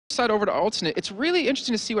Side over to alternate, it's really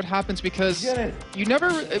interesting to see what happens because you never,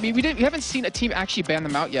 I mean, we haven't seen a team actually ban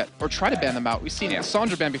them out yet or try to ban them out. We've seen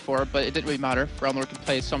Sandra ban before, but it didn't really matter. Realmlord can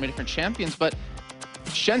play so many different champions, but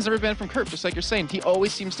Shen's never banned from Kerp, just like you're saying. He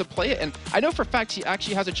always seems to play it, and I know for a fact he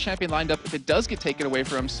actually has a champion lined up if it does get taken away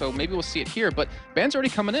from him, so maybe we'll see it here, but bans already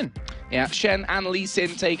coming in. Yeah, Shen and Lee Sin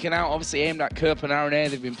taken out, obviously aimed at Kerp and RNA.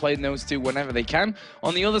 They've been playing those two whenever they can.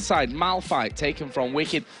 On the other side, Malphite taken from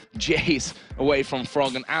Wicked, Jace away from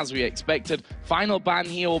Froggen, as we expected. Final ban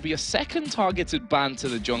here will be a second targeted ban to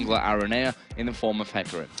the jungler Aranea in the form of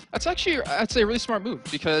Hecarim. That's actually, I'd say, a really smart move,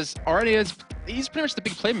 because Aranea he's pretty much the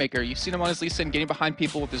big playmaker. You've seen him on his Lee Sin getting behind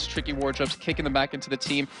people with his tricky wardrobes, kicking them back into the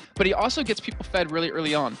team, but he also gets people fed really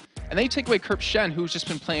early on. And then you take away Kerp Shen, who's just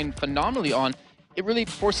been playing phenomenally on, it really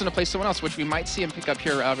forced him to play someone else, which we might see him pick up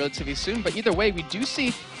here relatively soon. But either way, we do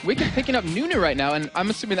see Wicked picking up Nunu right now, and I'm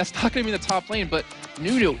assuming that's not going to be in the top lane, but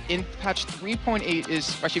Nunu in patch 3.8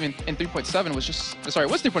 is, actually even in 3.7 was just, sorry,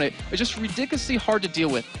 it was 3.8, it was just ridiculously hard to deal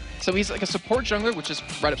with. So he's like a support jungler, which is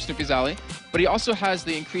right up Snoopy's alley, but he also has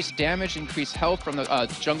the increased damage, increased health from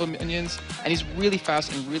the jungle minions, and he's really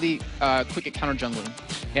fast and really quick at counter jungling.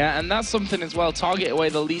 Yeah, and that's something as well. Target away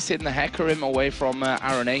the Lee Sin, the Hecarim away from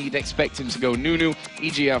RNA. You'd expect him to go Nunu,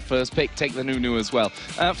 EG our first pick, take the Nunu as well.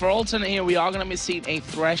 For alternate here, we are going to be seeing a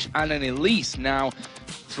Thresh and an Elise. Now,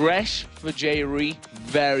 Thresh for J-Ree,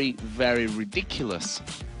 very, very ridiculous.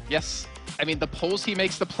 Yes. I mean, the pulls he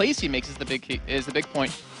makes, the plays he makes is the big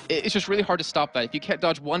point. It's just really hard to stop that. If you can't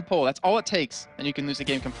dodge one pull, that's all it takes, and you can lose the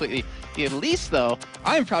game completely. The Elise, though,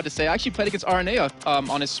 I am proud to say, I actually played against RNA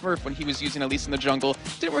on his Smurf when he was using Elise in the jungle.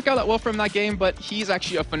 Didn't work out that well for him that game, but he's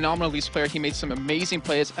actually a phenomenal Elise player. He made some amazing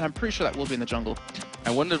plays, and I'm pretty sure that will be in the jungle.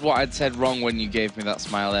 I wondered what I'd said wrong when you gave me that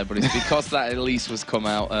smile there, but it's because that Elise was come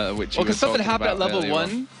out, which well, because something happened at level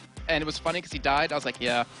 1, and it was funny because he died. I was like,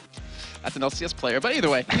 yeah. That's an LCS player, but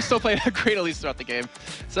either way, he still played a great Elise throughout the game.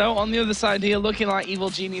 So on the other side here, looking like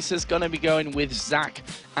Evil Genius is going to be going with Zac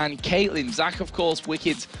and Caitlyn. Zac, of course,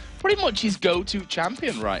 Wicked's pretty much his go-to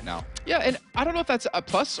champion right now. Yeah, and I don't know if that's a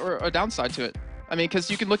plus or a downside to it. I mean,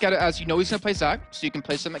 because you can look at it as, you know, he's going to play Zac, so you can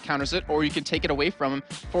play something that counters it, or you can take it away from him,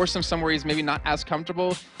 force him somewhere he's maybe not as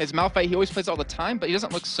comfortable. His Malphite, he always plays all the time, but he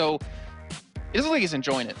doesn't look so... It doesn't look like he's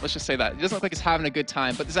enjoying it. Let's just say that. It doesn't look like he's having a good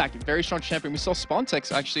time. But Zac, very strong champion. We saw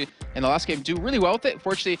Spontex actually in the last game do really well with it.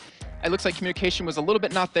 Unfortunately, it looks like communication was a little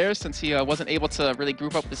bit not there since he wasn't able to really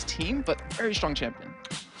group up with his team, but very strong champion.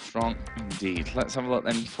 Strong indeed. Let's have a look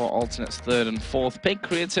then for alternates third and fourth pick.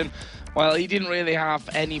 Creatine, well, he didn't really have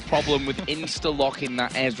any problem with insta-locking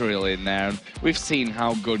that Ezreal in there. And we've seen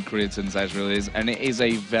how good Creatine's Ezreal is, and it is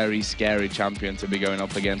a very scary champion to be going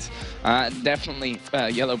up against. Definitely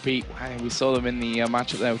Yellow Pete, we saw them in the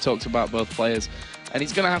matchup there. We talked about both players. And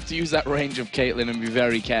he's going to have to use that range of Caitlyn and be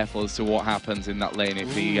very careful as to what happens in that lane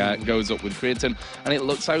if he goes up with Creatine. And it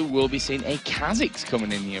looks like we'll be seeing a Kha'Zix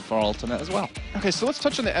coming in here for alternate as well. Okay, so let's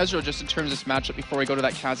touch on the Ezreal just in terms of this matchup before we go to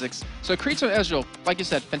that Kha'Zix. So Creatine and Ezreal, like you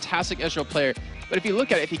said, fantastic Ezreal player. But if you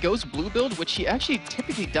look at it, if he goes blue build, which he actually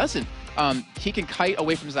typically doesn't, he can kite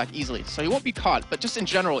away from Zac easily. So he won't be caught. But just in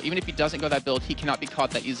general, even if he doesn't go that build, he cannot be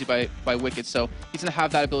caught that easily by Wicked. So he's going to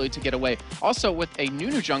have that ability to get away. Also, with a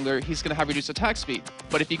Nunu jungler, he's going to have reduced attack speed.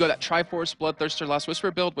 But if you go that Triforce, Bloodthirster, Last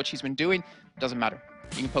Whisper build, which he's been doing, it doesn't matter.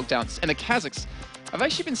 You can poke down. And the Kha'Zix, I've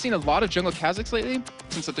actually been seeing a lot of jungle Kha'Zix lately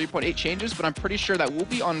since the 3.8 changes, but I'm pretty sure that will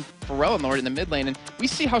be on Realmlord in the mid lane. And we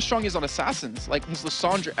see how strong he is on Assassins. Like his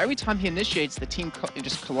Lissandra, every time he initiates, the team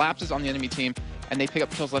just collapses on the enemy team, and they pick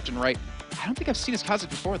up kills left and right. I don't think I've seen his Kha'Zix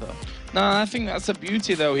before, though. No, I think that's the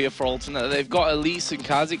beauty, though, here for alternate. They've got Elise and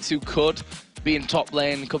Kha'Zix who could be in top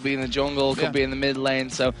lane, could be in the jungle, could be in the mid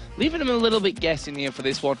lane. So leaving them a little bit guessing here for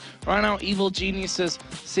this one. Right now, Evil Geniuses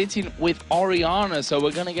sitting with Orianna. So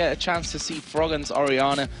we're going to get a chance to see Froggen's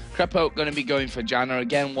Orianna. Crepo going to be going for Janna.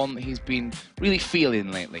 Again, one that he's been really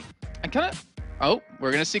feeling lately. And kind of... Oh,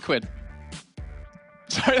 we're going to see Quid.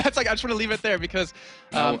 Sorry, that's like... I just want to leave it there because...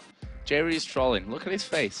 Jerry's trolling. Look at his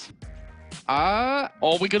face. Or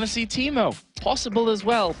we're going to see Teemo. Possible as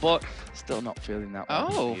well, but still not feeling that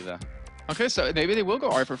one either. Okay, so maybe they will go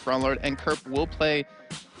R for Frontlord, and Kerp will play.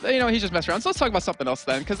 You know, he's just messing around. So let's talk about something else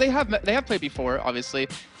then, because they have played before, obviously.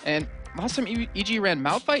 And last time EG ran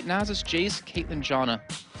Malphite, now it's Jace, Caitlyn, Janna,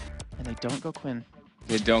 and they don't go Quinn.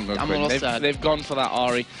 They don't go Quinn. They've gone for that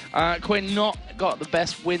Ahri. Quinn not got the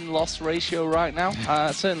best win-loss ratio right now.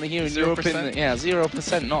 Certainly here in Europe,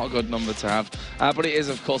 0%, not a good number to have. But it is,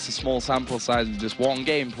 of course, a small sample size of just one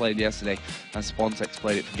game played yesterday, and Spontex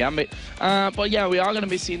played it for Gambit. But yeah, we are going to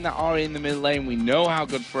be seeing that Ahri in the mid lane. We know how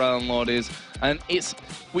good Realmlord is. And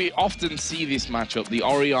we often see this matchup, the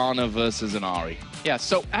Orianna versus an Ahri. Yeah,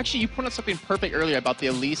 so actually you pointed out something perfect earlier about the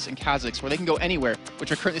Elise and Kha'Zix, where they can go anywhere,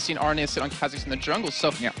 which we're currently seeing RNA sit on Kha'Zix in the jungle.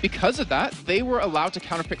 So because of that, they were allowed to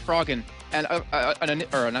counterpick Froggen, and an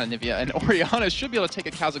Orianna should be able to take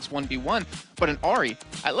a Kha'Zix 1v1, but an Ahri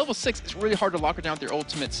at level 6, it's really hard to lock her down with their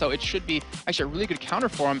ultimate, so it should be actually a really good counter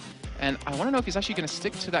for him. And I want to know if he's actually going to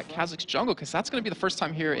stick to that Kha'Zix jungle, because that's going to be the first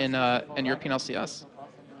time here in European LCS.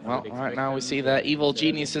 Well, right now we see the Evil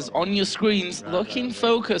Geniuses on your screens, looking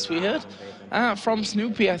focused. We heard from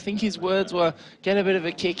Snoopy, I think his words were, get a bit of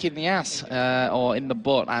a kick in the ass, or in the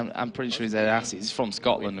butt. I'm pretty sure he said ass. He's from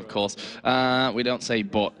Scotland, of course. We don't say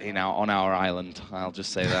butt, on our island. I'll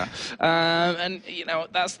just say that. And,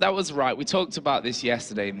 that was right. We talked about this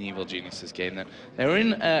yesterday in the Evil Geniuses game, that they were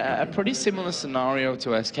in a pretty similar scenario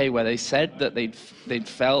to SK, where they said that they'd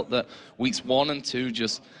felt that weeks 1 and 2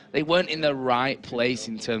 they weren't in the right place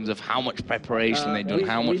in terms of how much preparation they'd done,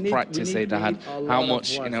 how much practice they'd had, how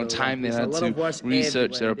much time they had to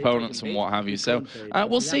research their opponents and what have you. So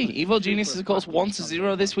we'll see. Evil Geniuses, of course,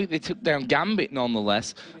 1-0 this week. They took down Gambit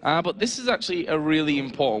nonetheless. But this is actually a really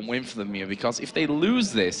important win for them here, because if they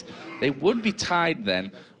lose this, they would be tied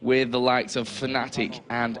then with the likes of Fnatic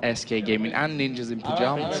and SK Gaming and Ninjas in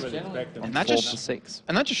Pyjamas. And that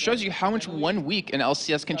just shows you how much 1 week in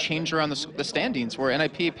LCS can change around the standings, where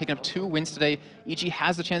NIP picking up 2 wins today. EG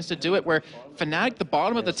has the chance to do it, where Fnatic, the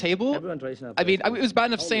bottom of the table, I mean, it was bad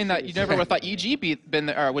enough saying that you never would have thought EG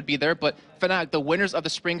would be there, but Fnatic, the winners of the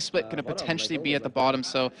spring split, going to potentially be at the bottom.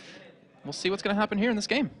 So we'll see what's going to happen here in this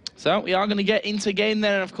game. So we are going to get into game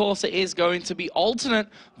then, and of course it is going to be Alternate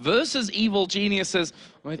versus Evil Geniuses,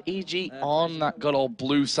 with EG on that good old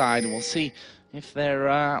blue side. And we'll see if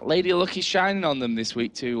their Lady Luck is shining on them this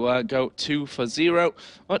week to go 2-0.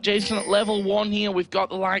 But Jason, at level 1 here, we've got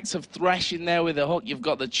the likes of Thresh in there with the hook. You've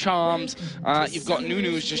got the charms. You've got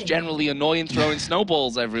Nunu, who's just generally annoying, throwing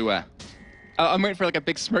snowballs everywhere. I'm waiting for like a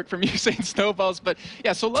big smirk from you saying snowballs, but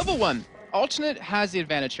yeah, so level 1. Alternate has the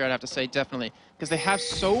advantage here, I'd have to say, definitely, because they have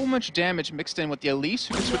so much damage mixed in with the Elise,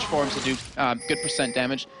 who can switch forms to do good %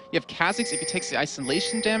 damage. You have Kha'Zix, if he takes the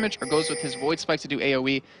isolation damage or goes with his Void Spike to do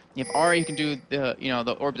AoE. You have Ahri, who can do the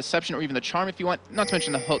the Orb Deception or even the Charm if you want, not to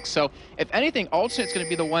mention the hook. So if anything, Alternate's going to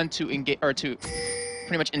be the one to engage, or to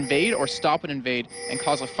pretty much invade or stop an invade and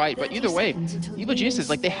cause a fight. But either way, Evil Geniuses,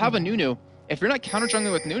 like, they have a Nunu. If you're not counter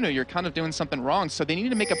jungling with Nunu, you're kind of doing something wrong. So they need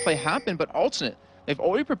to make a play happen, but Alternate, they've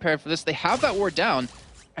already prepared for this. They have that ward down,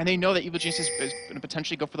 and they know that Evil Geniuses is going to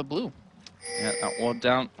potentially go for the blue. Yeah, that ward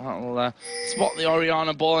down. That'll spot the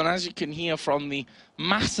Orianna ball, and as you can hear from the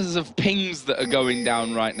masses of pings that are going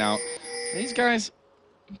down right now, these guys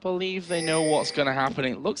believe they know what's going to happen.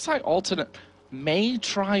 It looks like Alternate may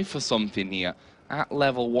try for something here at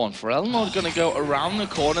level 1. Forellenlord going to go around the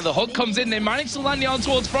corner. The hook comes in. They manage to land it on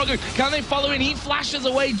towards Froggen. Can they follow in? He flashes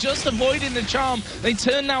away, just avoiding the charm. They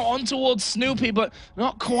turn now on towards Snoopy, but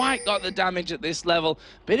not quite got the damage at this level.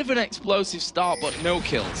 Bit of an explosive start, but no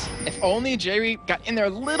kills. If only Jerry got in there a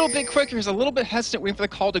little bit quicker. He's a little bit hesitant, waiting for the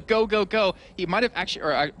call to go, go, go. He might have actually,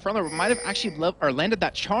 or Forellenlord might have actually landed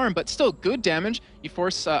that charm, but still good damage. You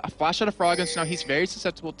force a flash out of Froggen, so now he's very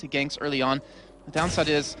susceptible to ganks early on. The downside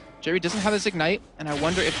is Jerry doesn't have his Ignite, and I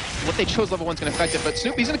wonder if what they chose level 1 is going to affect it. But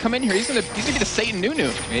Snoopy's going to come in here. He's going to be the Satan Nunu.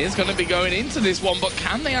 He is going to be going into this one, but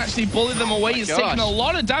can they actually bully them away? He's taking a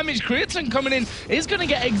lot of damage. Creatine coming in is going to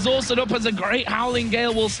get exhausted up as a great Howling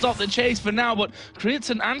Gale will stop the chase for now. But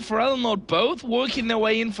Creatine and Forellenlord both working their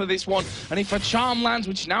way in for this one. And if a charm lands,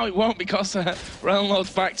 which now it won't because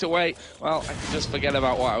Forellenlord's backed away, well, I can just forget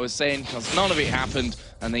about what I was saying because none of it happened.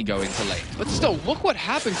 And they go into lane. But still, look what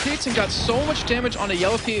happened. Creatine got so much damage on a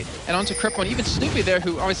Yellow Pea and onto Cripple, and even Snoopy there,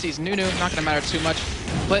 who obviously is Nunu, not going to matter too much.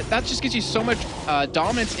 But that just gives you so much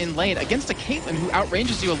dominance in lane against a Caitlyn who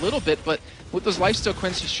outranges you a little bit, but with those lifesteal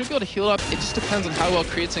Quinns, you should be able to heal up. It just depends on how well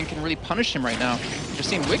Creatine can really punish him right now. You're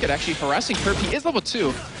seeing Wicked actually harassing Kirp. He is level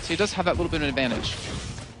 2, so he does have that little bit of an advantage.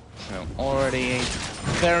 So already a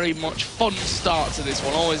very much fun start to this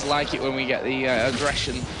one. Always like it when we get the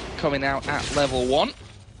aggression coming out at level 1.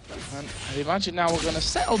 And I imagine now we're going to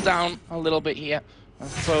settle down a little bit here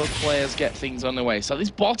as both players get things underway. So this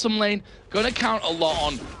bottom lane going to count a lot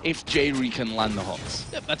on if J-Re can land the hooks.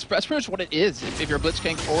 Yeah, that's pretty much what it is if you're a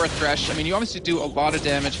Blitzcrank or a Thresh. I mean, you obviously do a lot of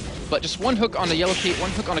damage, but just one hook on the Yellow Pea,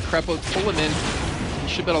 one hook on a Creppo, pull him in. You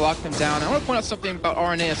should be able to lock them down. I want to point out something about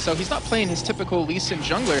RNA. So he's not playing his typical Lee Sin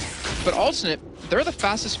jungler, but Alternate, they're the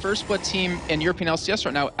fastest first blood team in European LCS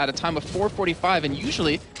right now at a time of 4:45, and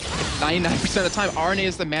usually 99% of the time, RNA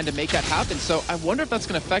is the man to make that happen. So I wonder if that's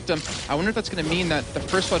going to affect them. I wonder if that's going to mean that the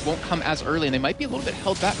first blood won't come as early, and they might be a little bit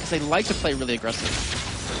held back because they like to play really aggressive.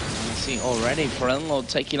 see already Forellenlord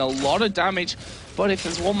taking a lot of damage, but if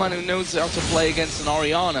there's one man who knows how to play against an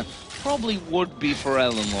Orianna, probably would be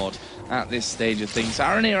Forellenlord at this stage of things.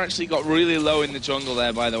 Aranea actually got really low in the jungle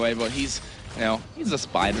there, by the way, but he's, you know, he's a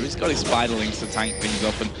spider. He's got his spiderlings to tank things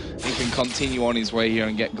up, and he can continue on his way here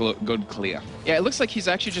and get good clear. Yeah, it looks like he's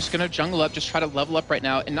actually just going to jungle up, just try to level up right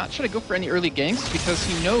now, and not try to go for any early ganks, because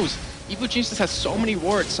he knows Evil Genius has so many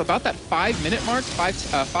wards. So about that 5-minute mark, 5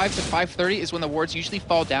 to 5:30 is when the wards usually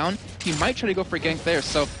fall down. He might try to go for a gank there.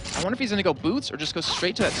 So I wonder if he's going to go boots or just go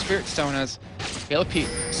straight to that Spirit Stone, as LP,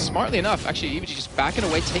 smartly enough, actually Evil Genius just backing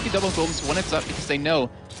away, taking double golems when it's up, because they know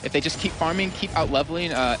if they just keep farming, keep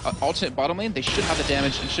out-leveling alternate bottom lane, they should have the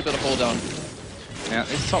damage and should be able to hold on. Yeah,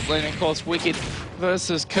 this top lane, of course, Wicked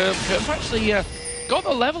versus Curve. Curve actually got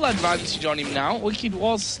the level advantage on him now. Wicked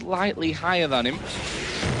was slightly higher than him.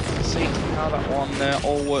 See how that one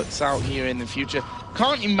all works out here in the future.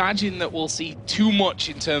 Can't imagine that we'll see too much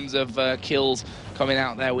in terms of kills coming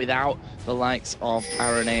out there without the likes of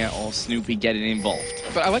Aranea or Snoopy getting involved.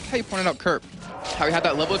 But I like how you pointed out Kurt, how he had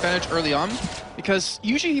that level advantage early on, because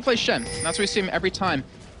usually he plays Shen, and that's where we see him every time.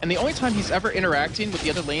 And the only time he's ever interacting with the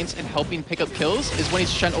other lanes and helping pick up kills is when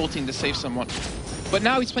he's Shen ulting to save someone. But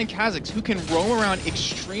now he's playing Kha'Zix, who can roam around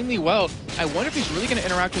extremely well. I wonder if he's really going to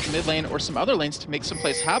interact with mid lane or some other lanes to make some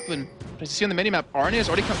plays happen. But as you see on the minimap, Aranea has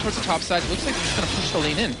already come towards the top side. It looks like he's just going to push the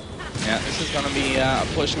lane in. Yeah, this is going to be a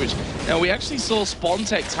push which... Now, we actually saw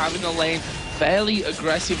Spontex having the lane fairly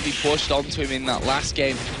aggressively pushed onto him in that last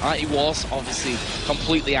game. He was obviously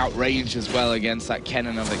completely outraged as well against that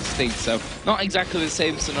Kennen of Extinct, so not exactly the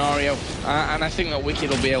same scenario. And I think that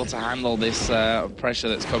Wicked will be able to handle this pressure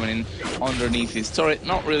that's coming in underneath his turret.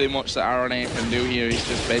 Not really much that Aranea can do here. He's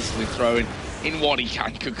just basically throwing in what he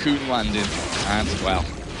can, cocoon landing, and well,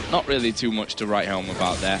 not really too much to write home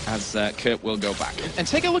about there, as Kurt will go back. And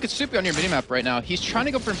take a look at Snoopy on your minimap right now. He's trying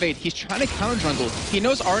to go for invade. He's trying to counter jungle. He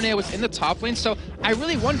knows Aranea was in the top lane, so I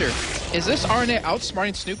really wonder, is this Aranea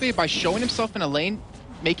outsmarting Snoopy by showing himself in a lane,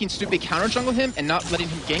 making Snoopy counter jungle him and not letting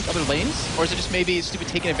him gank other lanes? Or is it just maybe Snoopy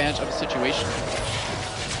taking advantage of the situation?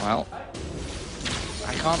 Well,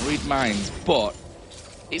 I can't read minds, but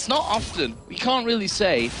it's not often. We can't really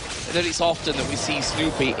say that it's often that we see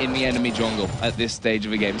Snoopy in the enemy jungle at this stage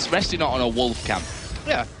of a game, especially not on a wolf camp.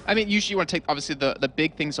 Yeah, I mean, usually you want to take, obviously, the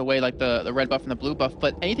big things away, like the red buff and the blue buff,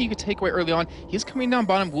 but anything you could take away early on, he's coming down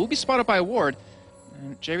bottom, will be spotted by a ward.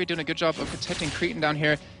 And Jerry doing a good job of protecting Cretan down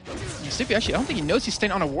here. And Snoopy, actually, I don't think he knows he's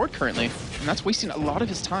staying on a ward currently, and that's wasting a lot of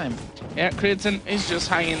his time. Yeah, Cretan is just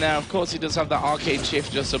hanging there. Of course, he does have that arcade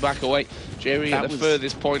shift just to back away. Jerry at the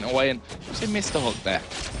furthest point away, and he missed the hook there.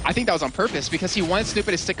 I think that was on purpose, because he wanted Snoopy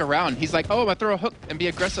to stick around. He's like, oh, I'm going to throw a hook and be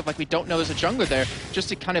aggressive like we don't know there's a jungler there, just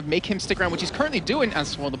to kind of make him stick around, which he's currently doing,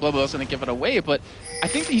 as well, the blow was going to give it away, but I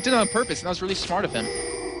think that he did it on purpose, and that was really smart of him.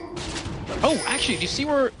 Oh, actually, do you see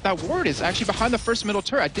where that ward is? Actually behind the first middle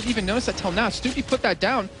turret. I didn't even notice that till now. Snoopy put that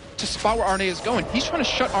down to spot where Aranea is going. He's trying to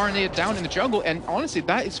shut Aranea down in the jungle, and honestly,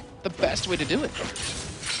 that is the best way to do it.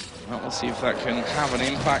 Well, we'll see if that can have an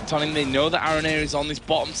impact on him. They know that Aranea is on this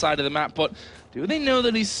bottom side of the map, but do they know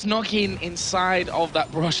that he's snuck in inside of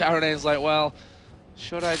that brush? Aranea's like, well,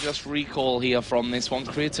 should I just recall here from this one?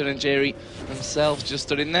 Creator and Jerry themselves just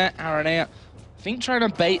stood in there. Aranea, I think trying to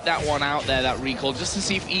bait that one out there, that recall, just to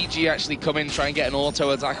see if EG actually come in, try and get an auto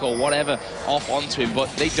attack or whatever off onto him, but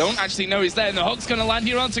they don't actually know he's there, and the hook's going to land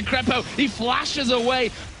here onto Crepo. He flashes away.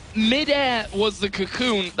 Mid-air was the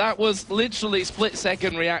cocoon. That was literally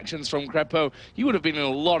split-second reactions from Crepo. He would have been in a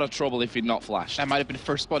lot of trouble if he'd not flashed. That might have been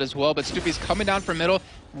first spot as well, but Snoopy's coming down from middle.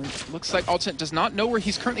 Looks like Alternate does not know where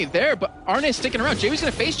he's currently there, but Aranea is sticking around. Jerry's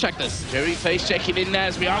going to face check this. Jerry face checking in there,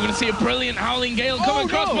 as we are going to see a brilliant Howling Gale come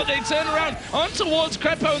across, but they turn around on towards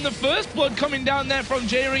Crepo, and the first blood coming down there from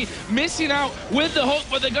Jerry, missing out with the hook,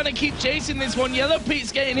 but they're going to keep chasing this one. Yellow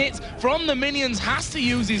Pete's getting hits from the minions, has to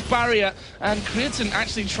use his barrier, and Cretan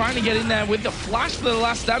actually trying to get in there with the flash for the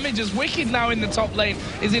last damage, as Wicked now in the top lane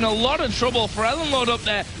is in a lot of trouble. Forellenlord up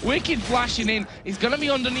there, Wicked flashing in. He's going to be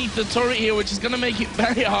underneath the turret here, which is going to make it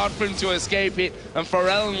very hard for him to escape it, and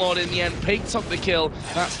Forellenlord in the end picks up the kill.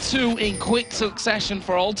 That's 2 in quick succession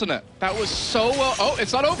for Alternate. That was so well. Oh,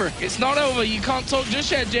 it's not over. It's not over. You can't talk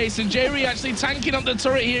just yet, Jason. Jerry actually tanking up the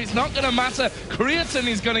turret here. It's not going to matter. Cretan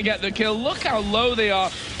is going to get the kill. Look how low they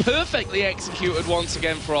are. Perfectly executed once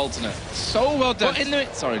again for Alternate. So well done.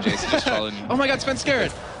 Sorry, Jason, just trolling you. Oh my god, Spen's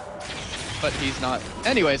scared. But he's not.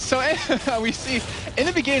 Anyways, so we see in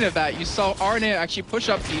the beginning of that, you saw Aranea actually push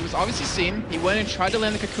up. He was obviously seen. He went and tried to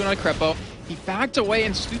land the cocoon on Crepo. He backed away,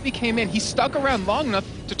 and Snoopy came in. He stuck around long enough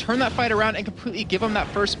to turn that fight around and completely give him that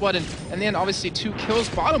first blood. And then obviously 2 kills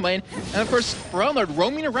bottom lane. And of course, Forellenlord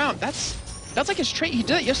roaming around. That's That's like his trait. He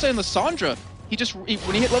did it yesterday in the Sandra. When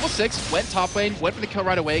he hit level 6, went top lane, went for the kill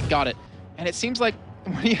right away, got it. And it seems like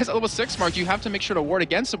when he has a level 6 mark, you have to make sure to ward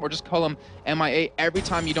against him or just call him MIA every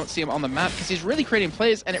time you don't see him on the map, because he's really creating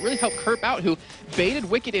plays, and it really helped Kerp out, who baited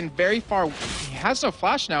Wicked in very far. He has no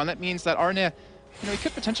flash now, and that means that Arne, he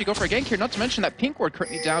could potentially go for a gank here, not to mention that pink ward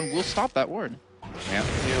currently down will stop that ward. Yeah,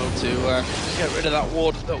 able to get rid of that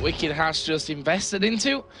ward that Wicked has just invested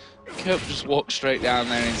into. Kerp just walks straight down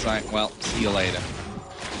there and he's like, well, see you later.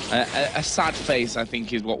 A sad face, I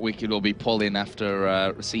think, is what Wicked will be pulling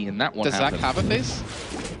after seeing that one happen. Does Zach have a face?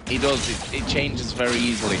 He does. It changes very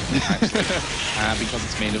easily, actually, because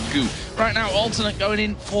it's made of goo. Right now, Alternate going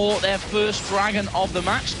in for their first Dragon of the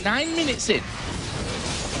match. 9 minutes in.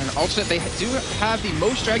 And Alternate, they do have the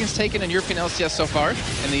most dragons taken in European LCS so far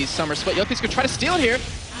in the summer split. Yellowpite's gonna try to steal it here.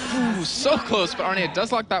 Ooh, so close, but Arne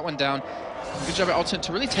does lock that one down. Good job by Alternate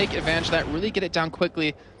to really take advantage of that, really get it down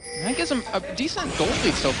quickly. And that gives him a decent gold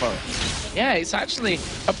lead so far. Yeah, it's actually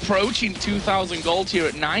approaching 2,000 gold here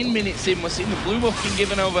at 9 minutes in. We're seeing the blue buff being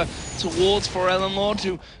given over towards Forellenlord,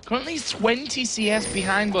 who currently is 20 CS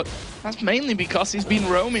behind, but that's mainly because he's been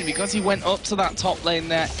roaming, because he went up to that top lane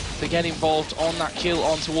there to get involved on that kill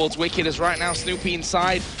on towards Wicked. As right now, Snoopy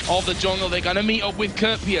inside of the jungle. They're going to meet up with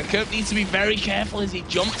Kerp here. Kerp needs to be very careful as he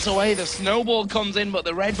jumps away. The snowball comes in, but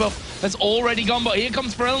the red buff has already gone. But here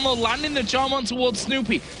comes Forellenlord landing the charm on towards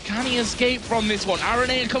Snoopy. Can he escape from this one?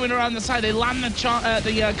 Aranea coming around the side. They land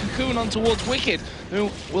the cocoon on towards Wicked, who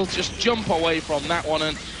will just jump away from that one.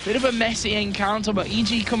 And bit of a messy encounter, but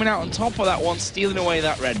EG coming out on top of that one, stealing away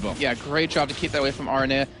that red buff. Yeah, great job to keep that away from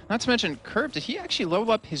Aranea. Not to mention, Kerp, did he actually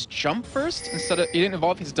level up his jump first instead of, he didn't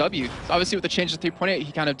involve his W? So obviously with the change to 3.8,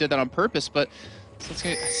 he kind of did that on purpose, but so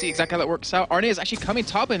let's see exactly how that works out. Aranea is actually coming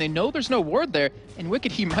top lane. They know there's no ward there, and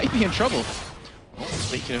Wicked, he might be in trouble. Well,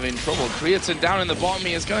 speaking of in trouble, Creatine down in the bottom,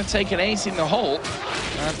 he is going to take an ace in the hole.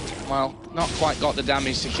 Well, not quite got the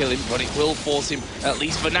damage to kill him, but it will force him, at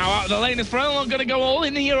least for now, out of the lane. Is Forellenlord going to go all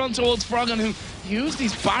in here on towards Froggen, who used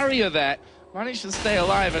his barrier there, managed to stay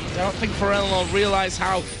alive, and I don't think Forellenlord realised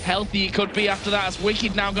how healthy he could be after that, as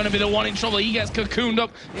Wicked now going to be the one in trouble. He gets cocooned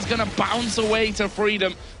up, he's going to bounce away to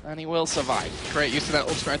freedom, and he will survive. Great use of that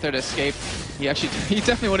ultimate right there to escape. He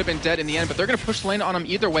definitely would have been dead in the end, but they're going to push the lane on him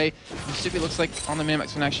either way. Snoopy looks like on the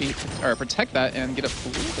minimax can actually protect that and get a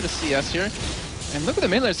little bit of CS here. And look at the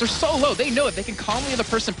mid laners, they're so low. They know if they can calmly the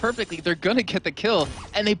person perfectly, they're going to get the kill,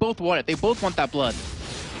 and they both want it. They both want that blood.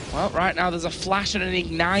 Well, right now there's a flash and an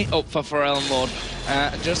ignite up for Forellenlord.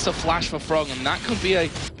 Just a flash for Froggen, and that could be a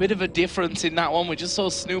bit of a difference in that one. We just saw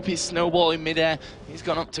Snoopy snowball in midair. He's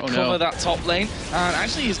gone up to cover that top lane, and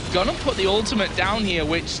actually he's gonna put the ultimate down here,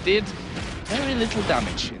 which did very little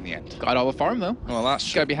damage in the end. Got all the farm though. Well, that's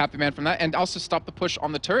true. Gotta be happy man from that, and also stop the push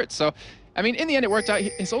on the turret. So, I mean, in the end it worked out.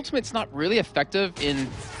 His ultimate's not really effective in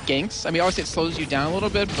ganks. I mean, obviously it slows you down a little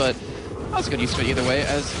bit, but that was a good use of it either way.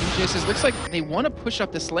 As EJ says, looks like they want to push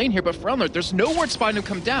up this lane here, but Forellenlord, there's no ward spot to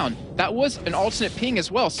come down. That was an alternate ping as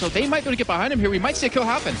well, so they might be able to get behind him here. We might see a kill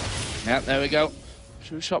happen. Yeah, there we go.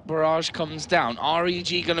 True Shot Barrage comes down.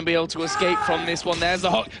 REG going to be able to escape from this one. There's the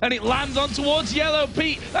hook, and it lands on towards Yellow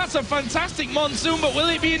Pete. That's a fantastic monsoon, but will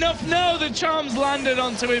it be enough? No, the charms landed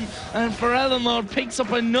onto him, and Forellenlord picks up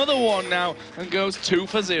another one now and goes 2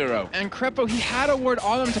 for 0. And Crepo, he had a ward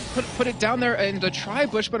on him to put it down there in the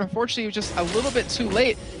tri-bush, but unfortunately he was just a little bit too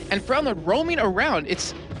late. And Forellenlord roaming around,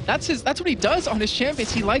 that's what he does on his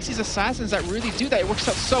champions. He likes these assassins that really do that. It works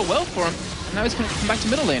out so well for him, and now he's going to come back to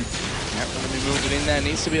middle lane. Yep, going to be moving in there,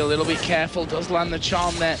 needs to be a little bit careful, does land the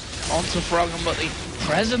charm there onto Froggen, but the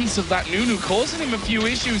presence of that Nunu causing him a few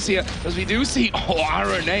issues here, as we do see,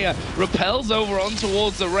 Aranea repels over on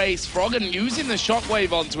towards the race, Froggen using the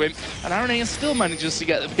shockwave onto him, and Aranea still manages to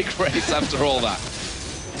get the big race after all that.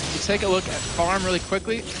 You take a look at farm really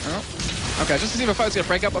quickly. Oh. Okay, just to see if a fight's going to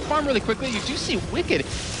break up, but farm really quickly, you do see Wicked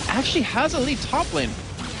actually has a lead top lane,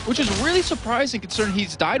 which is really surprising considering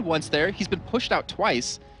he's died once there, he's been pushed out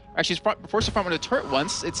twice. Actually, he's forced to farm on a turret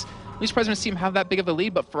once. It's really surprising to see him have that big of a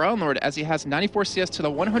lead, but Forellenlord, as he has 94 CS to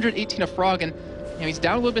the 118 of Froggen, he's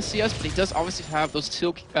down a little bit of CS, but he does obviously have those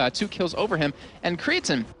two kills over him. And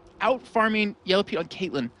Creatine out farming Yellow Pete on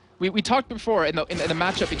Caitlyn. We talked before in the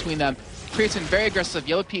matchup between them. Creatine very aggressive,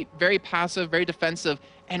 Yellow Pete very passive, very defensive,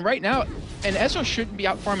 and right now, and Ezreal shouldn't be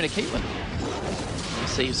out farming a Caitlyn.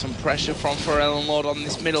 see some pressure from Pharrell Lord on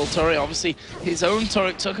this middle turret. Obviously, his own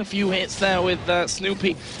turret took a few hits there with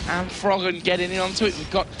Snoopy and Froggen getting in onto it.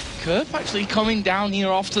 We've got Kerp actually coming down here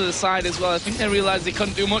off to the side as well. I think they realized they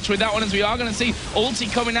couldn't do much with that one, as we are going to see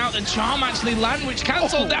ulti coming out. The charm actually land, which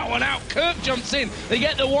cancelled that one out. Kerp jumps in. They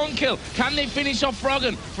get the 1 kill. Can they finish off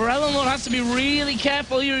Froggen? Pharrell Lord has to be really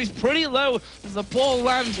careful here. He's pretty low as the ball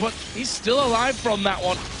lands, but he's still alive from that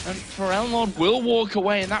one. And Pharrell Lord will walk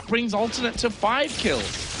away, and that brings Alternate to 5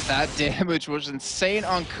 kills. That damage was insane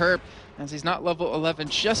on Kerp, as he's not level 11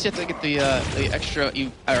 just yet to get the extra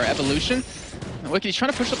evolution. Look, he's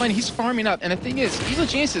trying to push the lane, he's farming up, and the thing is, Evil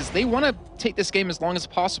Geniuses, they want to take this game as long as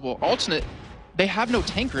possible. Alternate, they have no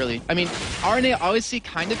tank, really. I mean, RNA obviously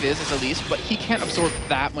kind of is, as a least, but he can't absorb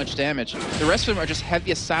that much damage. The rest of them are just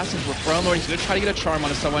heavy assassins with Pharrell Lord. He's going to try to get a charm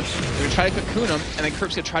onto someone, they're going to try to cocoon him, and then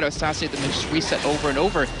Kerp's going to try to assassinate them and just reset over and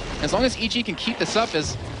over. And as long as EG can keep this up,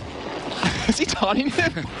 is he taunting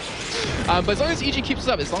him? But as long as EG keeps this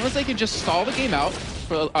up, as long as they can just stall the game out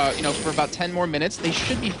for, for about 10 more minutes, they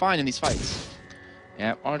should be fine in these fights.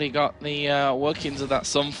 Yeah, already got the workings of that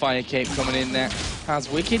Sunfire cape coming in there. Has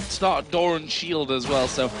Wicked started door and shield as well,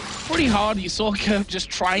 so pretty hard. You saw Kerp just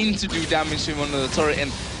trying to do damage to him under the turret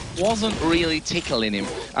and wasn't really tickling him.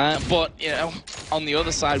 But, you know, on the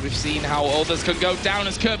other side, we've seen how others can go down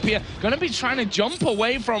as Kerp here. Going to be trying to jump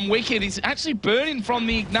away from Wicked. He's actually burning from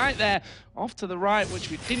the Ignite there. Off to the right, which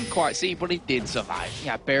we didn't quite see, but he did survive.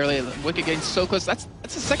 Yeah, barely. Wicked getting so close. That's the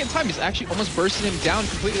second time he's actually almost bursting him down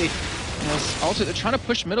completely. Also, they're trying to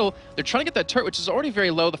push middle. They're trying to get that turret, which is already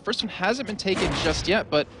very low. The first one hasn't been taken just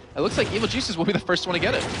yet, but it looks like Evil Juices will be the first one to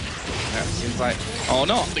get it. Yeah, seems like... Oh,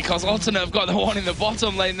 no, because Alternate have got the one in the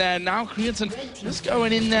bottom lane there. Now Creaton just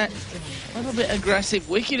going in there a little bit aggressive.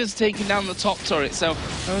 Wicked has taken down the top turret, so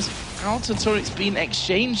those outer turrets being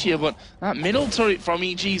exchanged here, but that middle turret from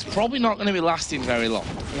EG is probably not going to be lasting very long.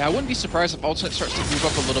 Yeah, I wouldn't be surprised if Alternate starts to move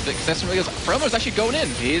up a little bit, because that's really good. Freller's actually going in.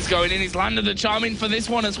 He is going in. He's landed the charm in for this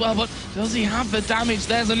one as well, but does he have the damage?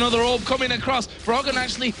 There's another orb coming across. Froggen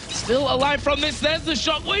actually still alive from this. There's the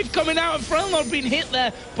shockwave coming out, and Frelner being hit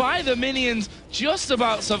there by the minions. Just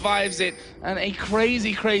about survives it, and a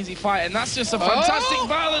crazy, crazy fight, and that's just a fantastic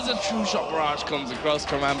battle as a true shot barrage comes across.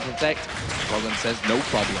 Command Protect. Froggen says no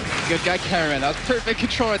problem. Good guy, Cameron. That was perfect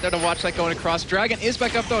control right there to watch that going across. Dragon is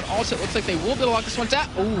back up though, and also it looks like they will be able to lock this one down.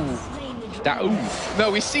 Ooh. No,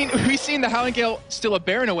 we've seen the Howling Gale steal a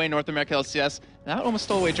Baron away in North America LCS. That almost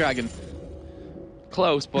stole away Dragon.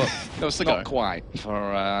 Close, but no cigar. Not quite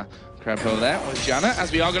for Crepo there with Janet,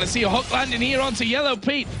 as we are going to see a hook landing here onto Yellow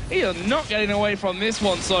Pete. He is not getting away from this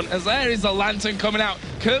one, son, as there is the Lantern coming out.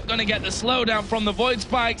 Kerp going to get the slowdown from the Void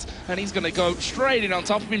Spikes, and he's going to go straight in on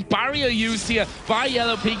top of him. Barrier used here by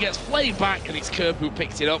Yellow Pete, gets flayed back, and it's Kerp who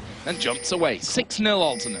picks it up and jumps away. 6-0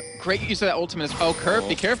 Alternate. Great use of that ultimate. Oh, Kerp,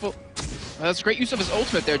 be careful. That's great use of his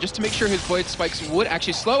ultimate there, just to make sure his Void Spikes would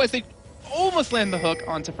actually slow as they almost land the hook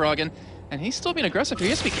onto Froggen. And he's still being aggressive here. He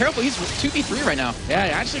has to be careful. He's 2v3 right now. Yeah,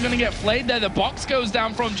 actually going to get flayed there. The box goes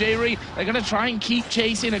down from J-Ree. They're going to try and keep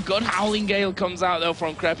chasing. A good Howling Gale comes out, though,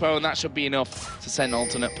 from Crepo, and that should be enough to send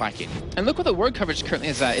Alternate packing. And look what the word coverage currently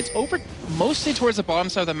is at. It's over mostly towards the bottom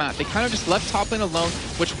side of the map. They kind of just left top lane alone,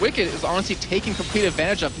 which Wicked is honestly taking complete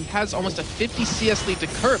advantage of. He has almost a 50 CS lead to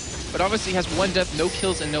Kerp, but obviously he has 1 death, no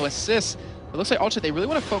kills, and no assists. It looks like Alternate, they really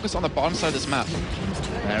want to focus on the bottom side of this map.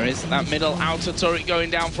 There is that middle outer turret going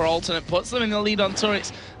down for Alternate, puts them in the lead on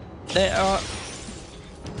turrets. They are...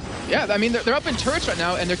 Yeah, I mean, they're up in turrets right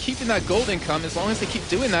now, and they're keeping that gold income. As long as they keep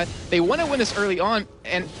doing that, they want to win this early on,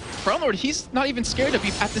 and Frelord, he's not even scared to be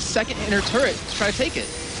at the second inner turret to try to take it.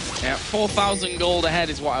 Yeah, 4,000 gold ahead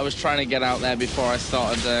is what I was trying to get out there before I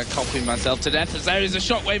started copying myself to death, as there is a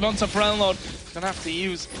shockwave onto Frelord. Gonna have to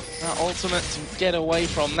use that ultimate to get away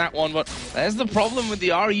from that one, but there's the problem with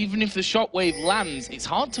the R. Even if the shockwave lands, it's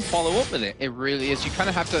hard to follow up with it. It really is. You kind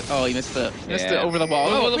of have to... Oh, he missed the over the wall.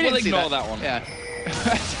 We'll ignore that one. Yeah.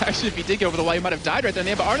 Actually, if he did get over the wall, he might have died right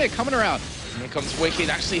there. But Arne coming around. Here comes Wicked,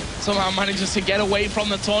 actually somehow manages to get away from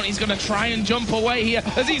the taunt. He's going to try and jump away here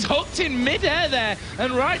as he's hooked in mid-air there.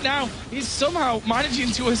 And right now, he's somehow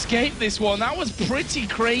managing to escape this one. That was pretty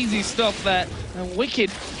crazy stuff there. And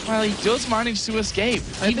Wicked, well, he does manage to escape,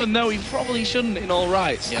 even though he probably shouldn't in all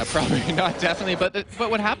rights. Yeah, probably not, definitely. But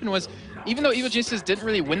what happened was, even though Evil Geniuses didn't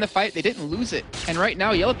really win the fight, they didn't lose it. And right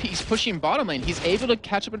now, Yellow Pete is pushing bottom lane. He's able to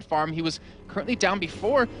catch up and farm. He was currently down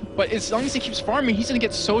before, but as long as he keeps farming, he's going to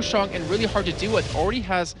get so strong and really hard to deal with. Already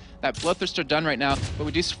has that Bloodthirster done right now, but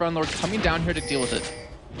we do see Friend Lord coming down here to deal with it.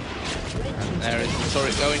 And there is the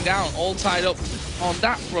turret going down, all tied up on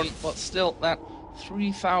that front, but still that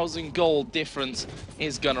 3,000 gold difference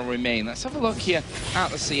is going to remain. Let's have a look here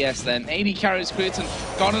at the CS then. AD carries Cretan,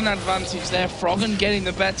 got an advantage there. Froggen getting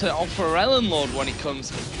the better of Lord when it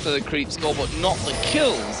comes to the creep score, but not the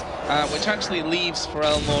kills, which actually leaves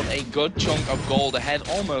Lord a good chunk of gold ahead,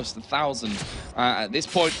 almost 1,000. At this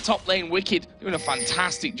point, top lane Wicked doing a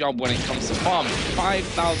fantastic job when it comes to farming.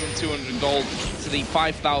 5,200 gold to the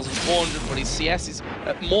 5,400, but his CS is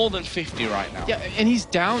at more than 50 right now. Yeah, and he's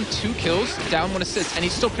down 2 kills, down 1 assist, and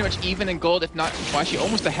he's still pretty much even in gold, if not, well, actually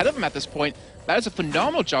almost ahead of him at this point. That is a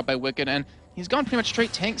phenomenal job by Wicked, and he's gone pretty much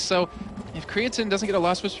straight tank, so if Creatine doesn't get a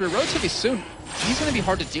Lost Whisper relatively soon, he's going to be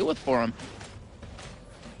hard to deal with for him.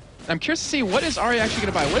 I'm curious to see what is Ari actually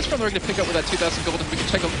going to buy. What is Froggen going to pick up with that 2,000 gold if we can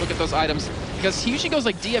take a look at those items? Because he usually goes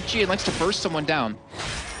like DFG and likes to burst someone down.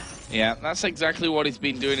 Yeah, that's exactly what he's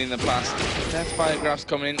been doing in the past. Deathfire Graphs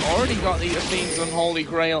coming in. Already got the Athene's Unholy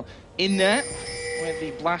Grail in there with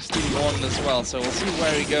the Blasting Wand as well. So we'll see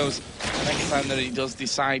where he goes the next time that he does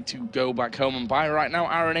decide to go back home and buy. Right now,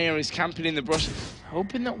 Aranea is camping in the brush,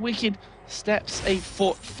 hoping that Wicked steps a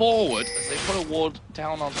foot forward as they put a ward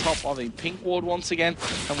down on top of a pink ward once again,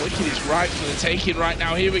 and Wicked is right for the taking right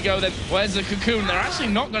now. Here we go then. Where's the cocoon? They're actually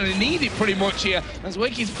not going to need it pretty much here, as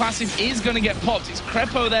Wicked's passive is going to get popped. It's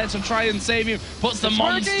Crepo there to try and save him, puts the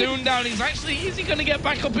Monsoon down. Is he going to get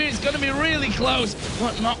back up here? It's going to be really close,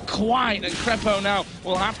 but not quite, and Crepo now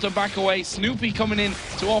will have to back away. Snoopy coming in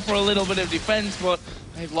to offer a little bit of defense, but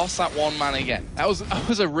they've lost that 1 man again. That was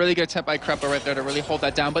a really good attempt by Crepo right there to really hold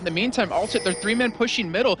that down. But in the meantime, Altit, they're 3-man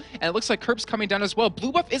pushing middle, and it looks like Kirby's coming down as well.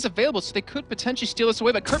 Blue buff is available, so they could potentially steal this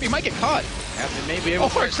away, but Kirby might get caught. Yeah, they may be able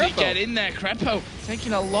to actually get in there. Crepo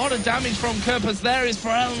taking a lot of damage from Kerpers. There is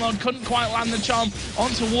Lord, couldn't quite land the charm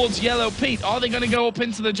on towards Yellow Pete. Are they going to go up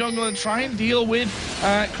into the jungle and try and deal with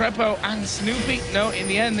Crepo and Snoopy? No, in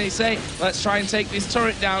the end they say, let's try and take this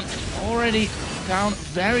turret down. Already down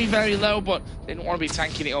very, very low, but didn't want to be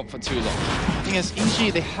tanking it up for too long. The thing is,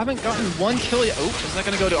 EG, they haven't gotten 1 kill yet. Oh, is that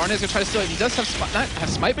going to go to Arne's going to try to steal it. He does have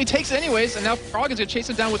Smite, but he takes it anyways, and now Froggen's going to chase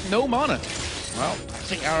him down with no mana. Well, I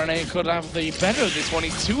think RNA could have the better of this one.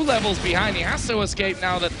 He's 2 levels behind. He has to escape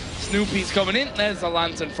now that Snoopy's coming in. There's the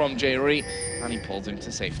lantern from J-Ree, and he pulls him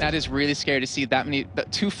to safety. That is really scary to see that many,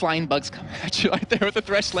 2 flying bugs come at you right there with the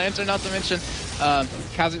Thresh Lantern, not to mention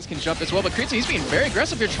Kha'Zix can jump as well. But Creatine, he's being very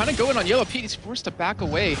aggressive here, trying to go in on Yellow Pete. He's forced to back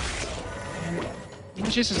away. And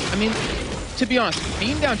just, I mean, to be honest,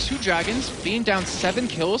 being down 2 dragons, being down 7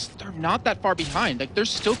 kills, they're not that far behind. Like, they're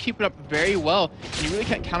still keeping up very well, and you really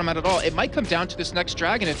can't count them out at all. It might come down to this next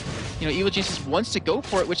dragon if, you know, Evil Jesus wants to go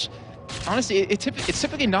for it, which, honestly, it's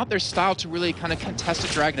typically not their style to really kind of contest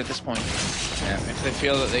a dragon at this point. Yeah, if they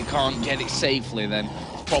feel that they can't get it safely, then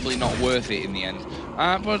it's probably not worth it in the end.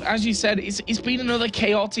 But as you said, it's been another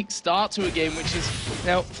chaotic start to a game, which is, you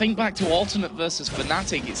know, think back to Alternate versus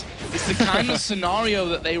Fnatic. It's the kind of scenario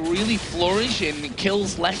that they really flourish in.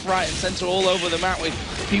 Kills left, right, and center all over the map with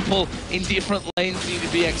people in different lanes. You need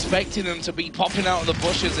to be expecting them to be popping out of the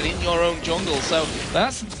bushes and in your own jungle. So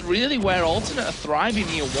that's really where Alternate are thriving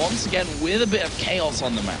here, once again, with a bit of chaos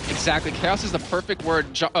on the map. Exactly. Chaos is the perfect word.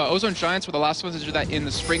 Ozone Giants were the last ones to do that in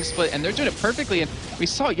the spring split, and they're doing it perfectly. And we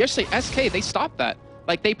saw yesterday, SK, they stopped that.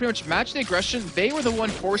 Like, they pretty much matched the aggression. They were the one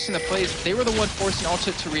forcing the plays. They were the one forcing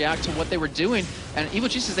Altit to react to what they were doing. And Evil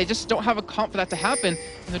Jesus, they just don't have a comp for that to happen.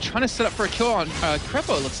 And they're trying to set up for a kill on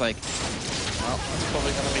Crepo, it looks like. Well, that's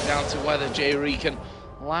probably going to be down to whether J-Ree can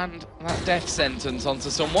land that death sentence onto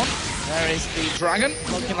someone. There is the dragon,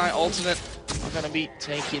 looking like Alternate are going to be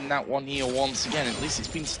taking that one here once again. At least it's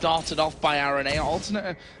been started off by RNA. Alternate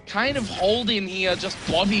are kind of holding here, just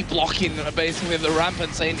body blocking basically the ramp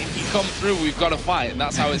and saying, if you come through, we've got to fight. And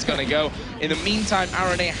that's how it's going to go. In the meantime,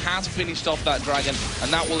 RNA has finished off that dragon,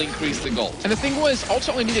 and that will increase the gold. And the thing was,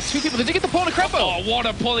 Alternate only needed 2 people. They did get the pull to Crepo. Oh, what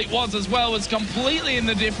a pull it was as well. Was completely in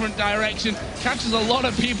the different direction. Catches a lot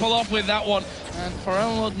of people off with that one. And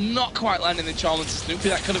Lord not quite landing the charm into Snoopy.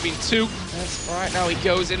 That could have been 2. That's right, now he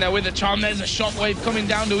goes in there with the charm. There's a shockwave coming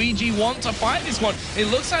down to EG. Want to fight this one. It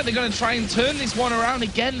looks like they're going to try and turn this one around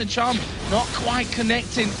again. The charm not quite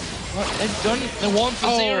connecting. But they've done the 1 for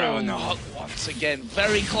 0. And once again,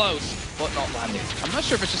 very close, but not landing. I'm not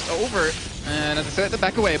sure if it's just over. And as I said, they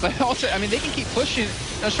back away. But Alternate, I mean, they can keep pushing.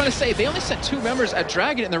 I was trying to say, they only sent 2 members at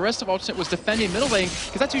Dragon, and the rest of Alternate was defending middle lane,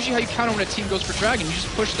 because that's usually how you counter when a team goes for Dragon. You just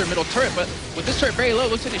push their middle turret. But with this turret very low,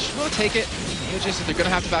 it looks like they should be able to take it. It's just that they're going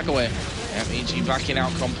to have to back away. Yeah, EG backing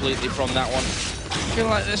out completely from that one. I feel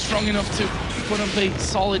like they're strong enough to put up a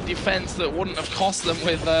solid defense that wouldn't have cost them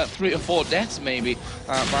with 3 or 4 deaths maybe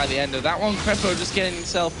by the end of that one. Crepo just getting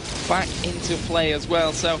himself back into play as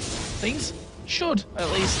well. So things should, at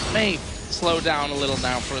least may, slow down a little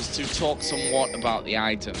now for us to talk somewhat about the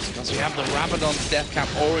items, because we have the Rabadon's Death Cap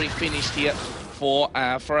already finished here for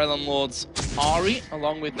Ellen Lord's Ari,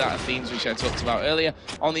 along with that Athene's, which I talked about earlier.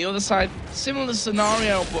 On the other side, similar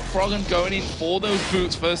scenario, but Froggen going in for those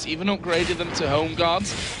boots first, even upgraded them to home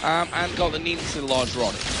guards, and got the needlessly large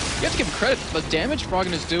rod. You have to give him credit. The damage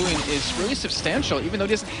Froggen is doing is really substantial, even though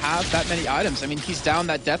he doesn't have that many items. I mean, he's down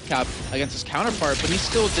that death cap against his counterpart, but he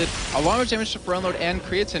still did a lot of damage to Frontload and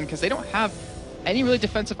Creatine, because they don't have any really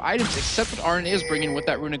defensive items except what RNA is bringing with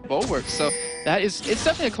that runic bulwark. So that is, it's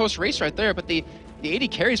definitely a close race right there, but the 80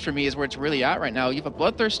 carries for me is where it's really at right now. You have a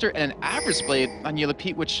Bloodthirster and an Ivor's Blade on Yellow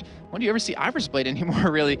Pete, which when do you ever see Ivor's Blade anymore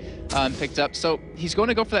really picked up? So he's going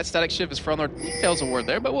to go for that static shift as Frontload fails a ward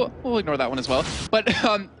there, but we'll ignore that one as well. But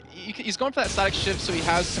he's going for that static shift so he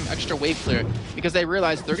has some extra wave clear, because they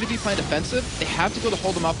realize they're going to be playing defensive. They have to go to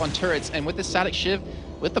hold them off on turrets, and with the static shift,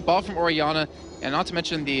 with the ball from Orianna, and not to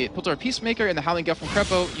mention the Piltover Peacemaker and the Howling Gale from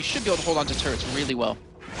Crepo, you should be able to hold on to turrets really well.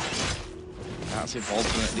 That's if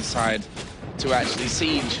Ultimate decide to actually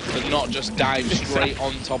siege, but not just dive straight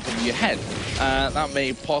on top of your head. That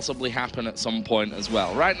may possibly happen at some point as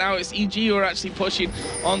well. Right now, it's EG who are actually pushing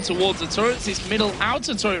on towards the turrets. This middle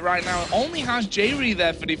outer turret right now only has J-Ree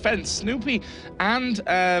there for defense. Snoopy and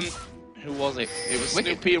who was it? It was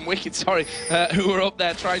Wicked. Snoopy and Wicked, sorry, who were up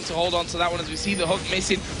there trying to hold on to that one as we see the hook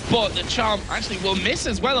missing, but the charm actually will miss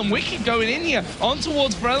as well, and Wicked going in here on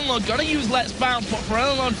towards Ferellenlord. Gotta use Let's Bounce, but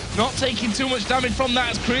Ferellenlord not taking too much damage from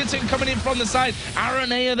that as Creatine coming in from the side.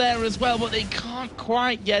 Aranea there as well, but they can't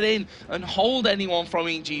quite get in and hold anyone from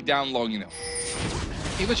EG down long enough.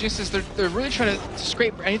 Evil Geniuses, they're really trying to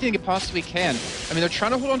scrape anything they possibly can. I mean, they're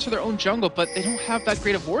trying to hold on to their own jungle, but they don't have that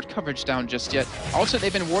great of ward coverage down just yet. Also,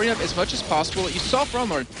 they've been warding up as much as possible. You saw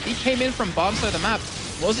Frontload. He came in from bottom side of the map,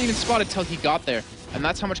 wasn't even spotted till he got there. And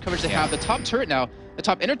that's how much coverage they have. The top turret now, the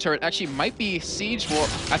top inner turret actually might be sieged. Well,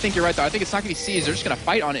 I think you're right though. I think it's not going to be sieged. They're just going to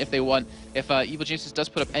fight on it if they want. If Evil Geniuses does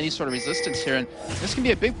put up any sort of resistance here. And this can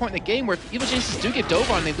be a big point in the game where if Evil Geniuses do get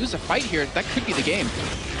dove on and they lose a fight here, that could be the game.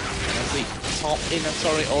 The top inner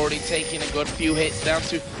turret already taking a good few hits, down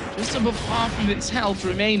to just above half of its health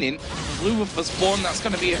remaining. Blue buff for spawn, that's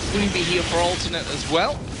going to be a freebie here for Alternate as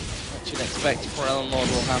well, which you'd expect Ferellenlord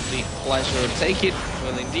will have the pleasure of taking.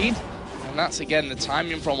 Well, indeed. And that's again the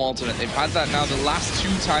timing from Alternate. They've had that now the last 2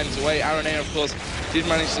 times away. Aranea, of course, did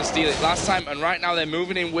manage to steal it last time, and right now they're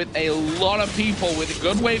moving in with a lot of people with a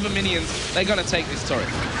good wave of minions. They're going to take this turret.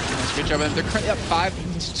 Nice, good job. They're currently up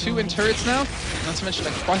 5-2 in turrets now. Not to mention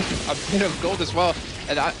quite a bit of gold as well.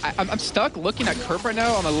 And I'm stuck looking at Kerp right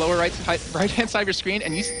now on the lower right-hand side of your screen,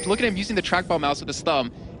 and you look at him using the trackball mouse with his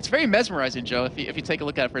thumb. It's very mesmerizing, Joe, if you take a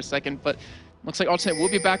look at it for a second. But looks like Alternate will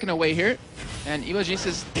be backing away here. And Evil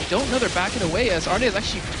Geniuses, they don't know they're backing away, as Arne is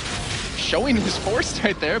actually showing his force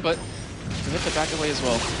right there, but they have to back away as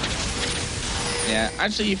well. Yeah,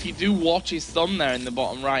 actually, if you do watch his thumb there in the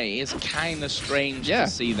bottom right, it is kind of strange to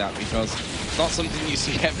see that, because it's not something you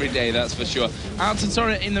see every day, that's for sure. Outer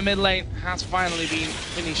turret in the mid lane has finally been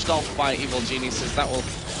finished off by Evil Geniuses. That will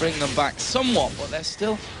bring them back somewhat, but there's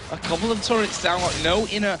still a couple of turrets down. No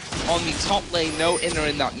inner on the top lane, no inner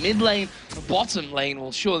in that mid lane. The bottom lane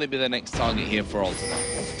will surely be the next target here for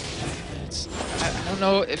Alternate. I don't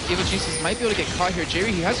know if Evil Geniuses might be able to get caught here.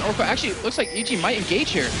 Jerry, he has an Orco. Actually, it looks like EG might engage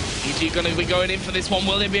here. EG going to be going in for this one.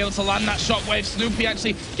 Will they be able to land that shockwave? Snoopy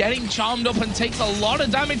actually getting charmed up and takes a lot of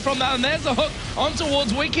damage from that. And there's a hook on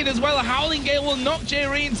towards Wicked as well. A Howling Gale will knock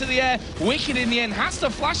Jerry into the air. Wicked in the end has to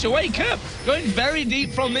flash away. Kerp going very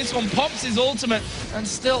deep from this one. Pops his ultimate and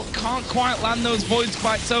still can't quite land those void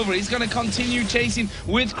spikes over. He's going to continue chasing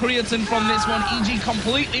with Creatine from this one. EG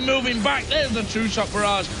completely moving back. There's the True Shot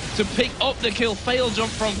barrage to pick up the kill. Fail jump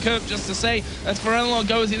from Kerp, just to say, as Ferellenlord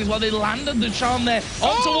goes in as well. They landed the charm there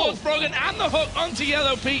on towards Froggen and the hook onto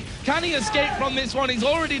Yellow Pete. Can he escape from this one? He's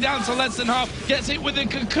already down to less than half. Gets hit with the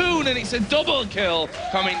cocoon, and it's a double kill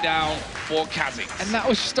coming down for Kha'Zix. And that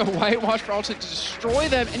was just a whitewash for Alternate to destroy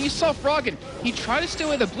them. And you saw Froggen. He tried to steal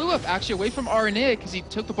away the blue up, actually, away from RNA, because he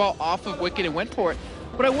took the ball off of Wicked and went for it.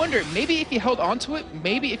 But I wonder, maybe if he held onto it,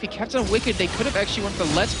 maybe if he kept it on Wicked, they could have actually went for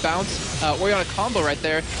the Let's Bounce Orianna combo right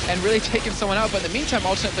there and really taken someone out. But in the meantime,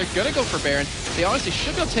 Alternate, they're going to go for Baron. They honestly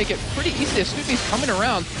should be able to take it pretty easily. If Snoopy's coming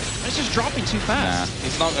around, and it's just dropping too fast. Nah,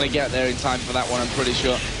 he's not going to get there in time for that one, I'm pretty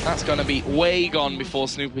sure. That's going to be way gone before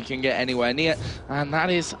Snoopy can get anywhere near. And that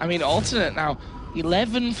is, I mean, Alternate now,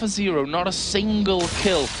 11 for 0, not a single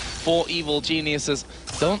kill for Evil Geniuses.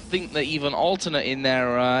 Don't think that even Alternate in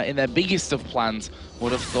their biggest of plans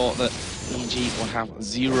would have thought that EG will have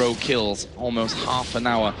 0 kills almost half an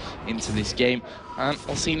hour into this game. And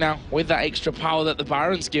we'll see now, with that extra power that the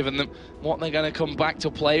Baron's given them, what they're going to come back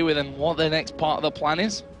to play with and what their next part of the plan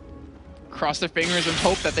is. Cross their fingers and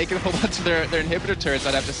hope that they can hold on to their inhibitor turrets,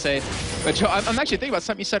 I'd have to say. But Joe, I'm actually thinking about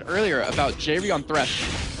something you said earlier about Jerry on Thresh.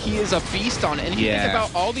 He is a beast on it. And if you think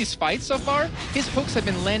about all these fights so far, his hooks have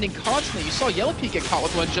been landing constantly. You saw Yellow Pete get caught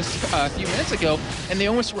with one just a few minutes ago, and they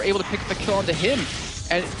almost were able to pick up the kill onto him.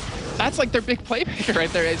 And that's like their big playmaker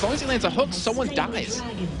right there. As long as he lands a hook, someone dies.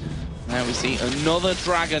 Now we see another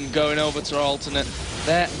Dragon going over to alternate.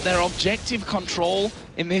 Their objective control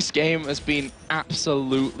in this game has been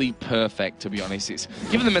absolutely perfect, to be honest. It's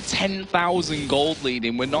given them a 10,000 gold lead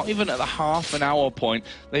in. We're not even at the half an hour point.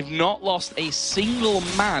 They've not lost a single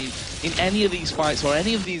man in any of these fights or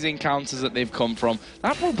any of these encounters that they've come from.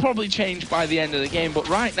 That will probably change by the end of the game, but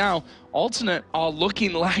right now, alternate are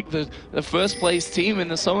looking like the first place team in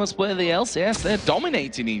the summer split of the LCS. They're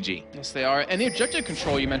dominating EG. Yes, they are. And the objective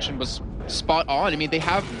control you mentioned was spot on. I mean, they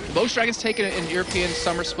have most Dragons taken in European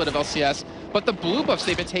summer split of LCS, but the blue buffs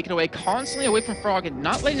they've been taken away constantly away from Frog and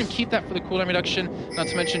not letting him keep that for the cooldown reduction, not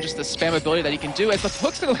to mention just the spam ability that he can do as the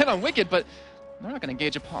hook's going to land on Wicked, but they're not going to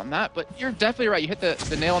engage upon that. But you're definitely right. You hit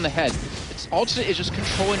the nail on the head. It's alternate is just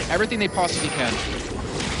controlling everything they possibly can.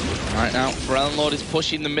 Right now, Pharrell Lord is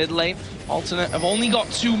pushing the mid lane. Alternate have only got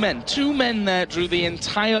 2 men. 2 men there drew the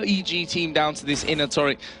entire EG team down to this inner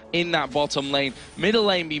turret in that bottom lane. Middle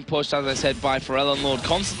lane being pushed, as I said, by Pharrell Lord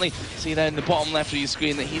constantly. See there in the bottom left of your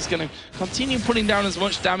screen that he's going to continue putting down as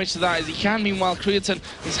much damage to that as he can. Meanwhile, Creaton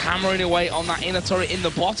is hammering away on that inner turret in the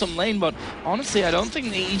bottom lane. But honestly, I don't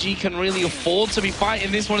think the EG can really afford to be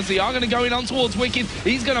fighting this one as they are going to go in on towards Wicked.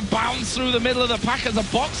 He's going to bounce through the middle of the pack as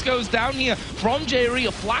a box goes down here from J-Ree.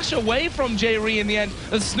 A flash away from J-Ree in the end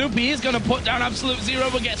as Snoopy is going to put down Absolute Zero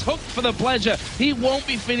but gets hooked for the pleasure. He won't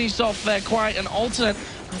be finished off there quite. An alternate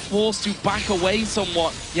forced to back away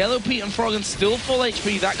somewhat. Yellow Pete and Froggen still full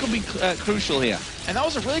HP. That could be crucial here. And that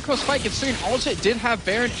was a really close fight considering alternate did have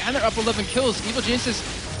Baron and their up 11 kills. Evil Genius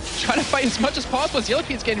is trying to fight as much as possible as Yellow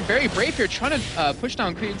Pete's getting very brave here, trying to push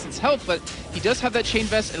down Creaton's health, but he does have that chain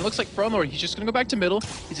vest, and it looks like Fronlord, he's just going to go back to middle.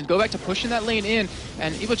 He's going to go back to pushing that lane in,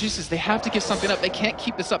 and Evil Genius, they have to give something up. They can't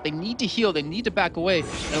keep this up. They need to heal. They need to back away,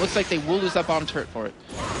 and it looks like they will lose that bottom turret for it.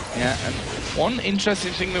 Yeah, and one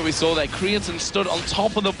interesting thing that we saw there, Creaton stood on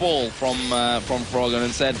top of the ball from Froggen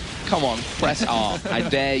and said, "Come on, press R. I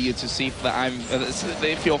dare you to see that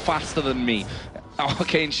if you're faster than me."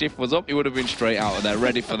 Arcane Shift was up, he would have been straight out of there,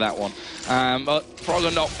 ready for that one. But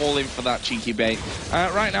Froggen not falling for that cheeky bait.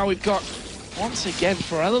 Right now we've got, once again,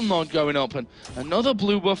 Pharrell Lord going up, and another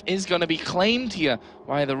blue buff is going to be claimed here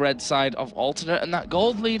by the red side of alternate, and that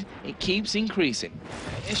gold lead, it keeps increasing.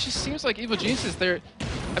 It just seems like Evil Geniuses, they're,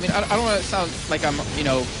 I mean, I don't want to sound like I'm,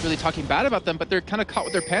 really talking bad about them, but they're kind of caught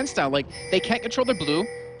with their pants down. Like, they can't control their blue.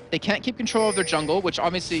 They can't keep control of their jungle, which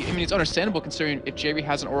obviously, I mean, it's understandable considering if J-Ree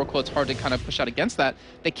has an Oracle, it's hard to kind of push out against that.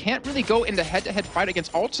 They can't really go into head-to-head fight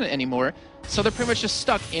against alternate anymore, so they're pretty much just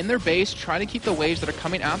stuck in their base, trying to keep the waves that are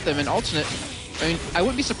coming at them. And alternate, I mean, I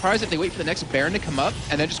wouldn't be surprised if they wait for the next Baron to come up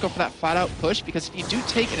and then just go for that flat-out push, because if you do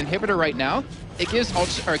take an inhibitor right now, it gives Evil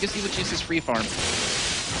Genius free farm.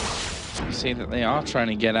 You see that they are trying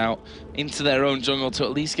to get out into their own jungle to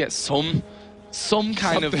at least get some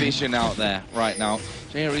kind of vision out there right now.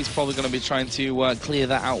 J-Ree's probably going to be trying to clear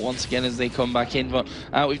that out once again as they come back in, but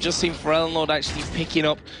we've just seen Pharrell Lord actually picking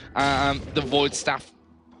up the Void Staff.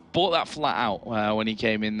 Bought that flat out when he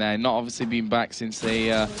came in there, not obviously been back since they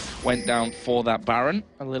went down for that Baron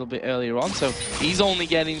a little bit earlier on, so he's only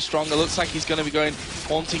getting stronger. Looks like he's going to be going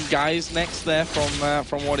Haunting Guys next there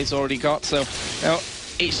from what he's already got, so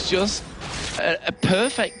it's just a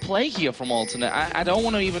perfect play here from alternate. I don't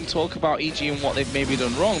want to even talk about EG and what they've maybe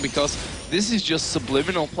done wrong, because this is just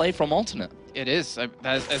subliminal play from alternate. It is.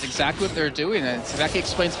 That's exactly what they're doing, and it exactly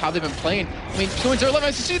explains how they've been playing. I mean, 2-0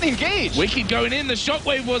 to see the engage. Wicked going in, the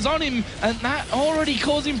shockwave was on him, and that already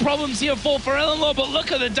causing problems here for Pharrell, but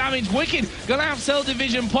look at the damage. Wicked gonna have Cell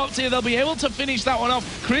Division popped here. They'll be able to finish that one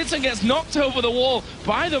off. Creaton gets knocked over the wall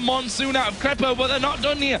by the Monsoon out of Crepo, but they're not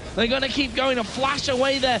done here. They're gonna keep going. A flash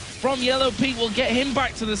away there from Yellow Pete will get him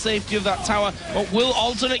back to the safety of that tower, but will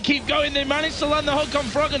alternate keep going? They managed to land the hook on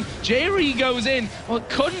Froggen. J-Ree goes in, but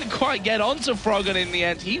couldn't quite get onto Froggen in the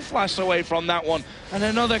end. He flashed away from that one. And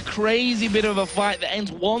another crazy bit of a fight that ends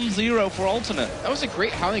 1-0 for alternate. That was a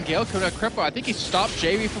great Howling Gale coming out of Crepo. I think he stopped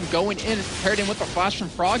J-Ree from going in and paired him with a flash from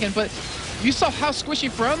Froggen, but you saw how squishy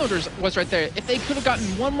Pharrell was right there. If they could have gotten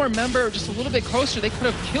one more member just a little bit closer, they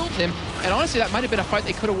could have killed him. And honestly, that might have been a fight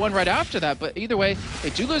they could have won right after that. But either way, they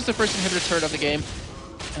do lose the first inhibitor turret of the game.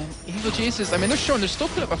 And Evil Jesus, I mean, they're still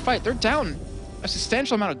putting up a fight. They're down a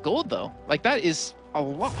substantial amount of gold, though. Like, that is a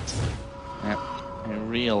lot. Yeah, a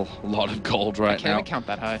real lot of gold right now. I can't even count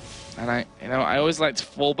that high. And I always like to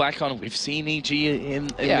fall back on, we've seen EG in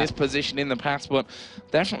this position in the past, but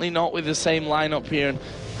definitely not with the same lineup here. And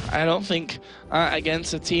I don't think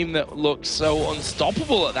against a team that looked so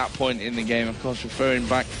unstoppable at that point in the game, of course, referring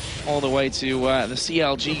back all the way to the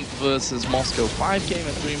CLG versus Moscow 5 game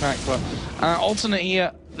at DreamHack. But Alternate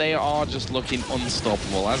here, they are just looking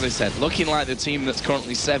unstoppable. As I said, looking like the team that's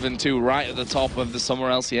currently 7-2 right at the top of the Summer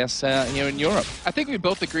LCS here in Europe. I think we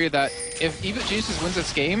both agree that if Evil Jesus wins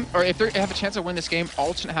this game, or if they have a chance to win this game,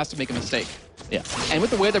 Alternate has to make a mistake. Yeah. And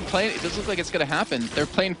with the way they're playing, it does look like it's going to happen. They're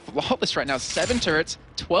playing flawless right now. 7 turrets,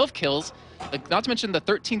 12 kills, like, not to mention the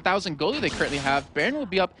 13,000 goalie they currently have. Baron will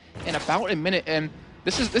be up in about a minute, and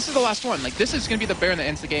this is the last one. Like, this is going to be the Baron that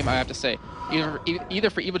ends the game, I have to say. Either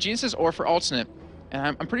for Evil Jesus or for Alternate.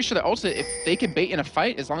 And I'm pretty sure that Alternate, if they can bait in a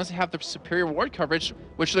fight, as long as they have the superior ward coverage,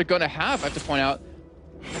 which they're going to have, I have to point out,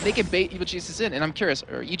 they can bait Evil Jesus in. And I'm curious,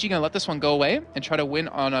 are EG going to let this one go away and try to win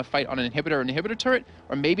on a fight on an inhibitor turret,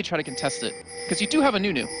 or maybe try to contest it? Because you do have a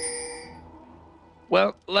Nunu.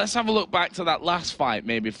 Well, let's have a look back to that last fight,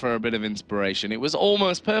 maybe for a bit of inspiration. It was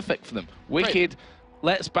almost perfect for them. Wicked,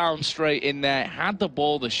 let's bounce straight in there, had the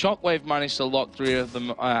ball, the Shockwave managed to lock 3 of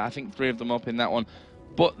them, I think 3 of them up in that one.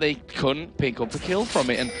 But they couldn't pick up a kill from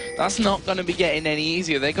it, and that's not going to be getting any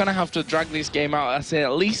easier. They're going to have to drag this game out, I'd say,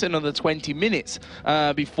 at least another 20 minutes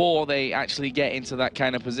before they actually get into that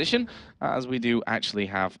kind of position, as we do actually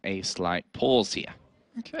have a slight pause here.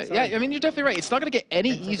 Okay, yeah, I mean, you're definitely right. It's not going to get any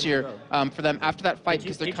easier for them after that fight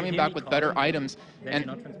because they're coming back with better items,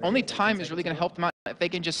 and only time is really going to help them out if they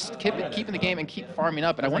can just keep in the game and keep farming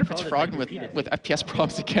up. And I wonder if it's frogging with FPS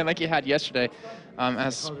problems again like you had yesterday,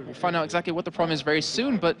 as we'll find out exactly what the problem is very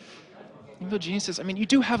soon. But Evil Jesus, I mean, you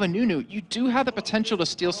do have a Nunu. You do have the potential to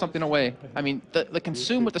steal something away. I mean, the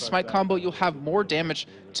consume with the smite combo, you'll have more damage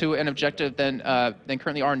to an objective than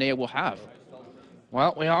currently Arnea will have.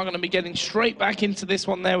 Well, we are going to be getting straight back into this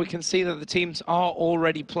one there. We can see that the teams are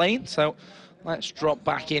already playing, so let's drop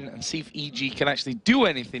back in and see if EG can actually do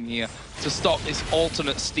anything here to stop this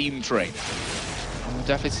Alternate steam train. We'll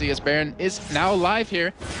definitely see as Baron is now live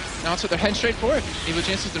here. Now it's what they're heading straight for it. Evil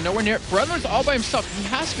Jesus, they're nowhere near it. Brother's all by himself. He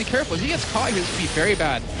has to be careful. If he gets caught, he's going to be very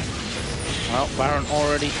bad. Well, Baron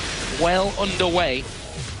already well underway.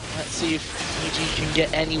 Let's see if EG can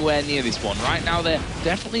get anywhere near this one. Right now, they're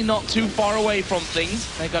definitely not too far away from things.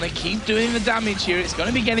 They're going to keep doing the damage here. It's going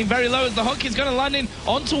to be getting very low as the hook is going to land in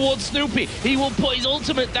on towards Snoopy. He will put his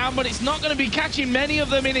ultimate down, but it's not going to be catching many of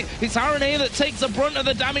them in it. It's RNA that takes the brunt of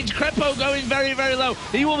the damage. Crepo going very, very low.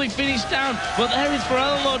 He will be finished down, but there is for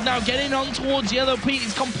Ellenlord now getting on towards Yellow Pete.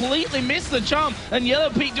 He's completely missed the charm, and Yellow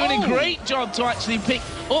Pete doing a great job to actually pick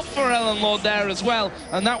up for Ellenlord there as well.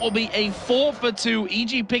 And that will be a 4 for 2.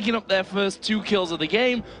 EG picking up their first 2 kills of the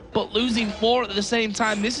game, but losing 4 at the same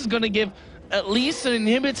time. This is going to give at least an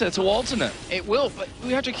inhibitor to Alternate. It will, but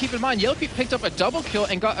we have to keep in mind, Yellow Pete picked up a double kill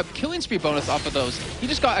and got a killing spree bonus off of those. He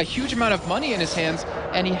just got a huge amount of money in his hands,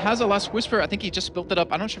 and he has a Last Whisper. I think he just built it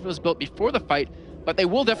up. I'm not sure if it was built before the fight, but they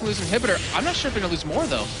will definitely lose an inhibitor. I'm not sure if they're going to lose more,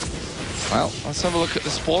 though. Well, let's have a look at the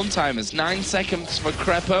spawn timers. 9 seconds for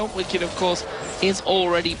Crepo. Wicked, of course, is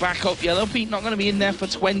already back up. Yellow Pete not going to be in there for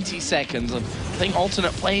 20 seconds. And I think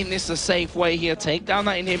Alternate playing this a safe way here. Take down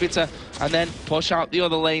that inhibitor and then push out the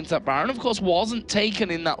other lanes. That Baron, of course, wasn't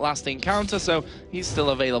taken in that last encounter, so he's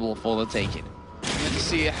still available for the taking. To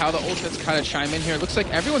see how the ultimates kind of chime in here. It looks like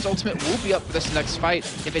everyone's ultimate will be up for this next fight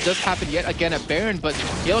if it does happen yet again at Baron, but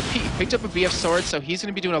Yellow Pete picked up a BF sword, so he's going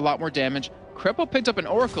to be doing a lot more damage. Crepo picked up an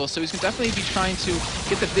Oracle, so he's going to definitely be trying to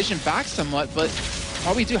get the vision back somewhat, but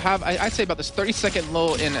while we do have, I'd say about this 30-second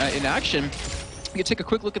lull in action, you can take a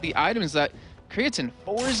quick look at the items that Creatine,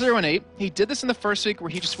 4-0-8. He did this in the first week where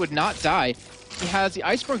he just would not die. He has the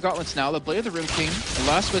Iceborne Gauntlets now, the Blade of the Rune King, the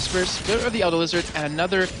Last Whispers, Spirit of the Elder Lizard, and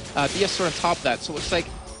another BS sword on top of that. So it looks like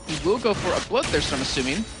he will go for a Bloodthirst, I'm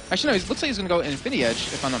assuming. Actually, no, it looks like he's going to go Infinity Edge,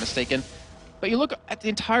 if I'm not mistaken. But you look at the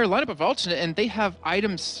entire lineup of Alternate, and they have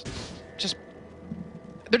items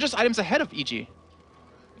they're just items ahead of EG.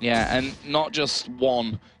 Yeah, and not just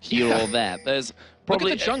one hero there. There's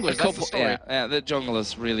probably look at the junglers, a couple. that's the story. Yeah, the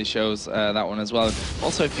junglers really shows that one as well.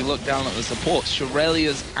 Also, if you look down at the supports,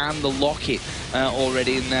 Shurelia's and the Locket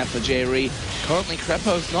already in there for J-Ree. Currently,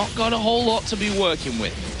 Crepo's not got a whole lot to be working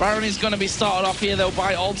with. Baron is going to be started off here, though,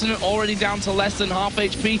 by Alternate, already down to less than half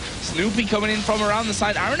HP. Snoopy coming in from around the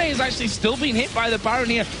side. Arene is actually still being hit by the Baron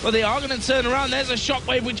here, but they are going to turn around. There's a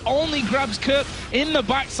Shockwave, which only grabs Kerp in the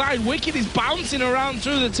backside. Wicked is bouncing around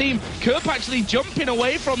through the team. Kerp actually jumping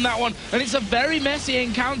away from that one, and it's a very messy messy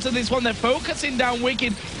encounter, this one. They're focusing down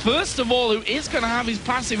Wicked, first of all, who is going to have his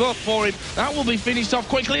passive up for him. That will be finished off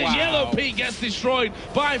quickly as Yellow P gets destroyed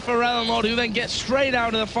by Lord, who then gets straight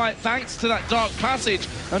out of the fight thanks to that dark passage.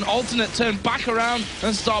 An alternate turn back around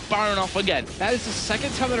and start Baron off again. That is the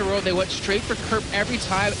second time in a row they went straight for Kerp every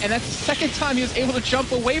time, and that's the second time he was able to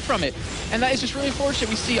jump away from it. And that is just really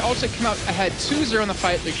unfortunate. We see alternate come out ahead 2-0 in the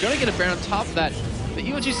fight. They're going to get a Baron on top of that. The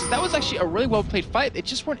Evil Geniuses, that was actually a really well-played fight. They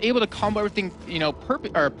just weren't able to combo everything, you know,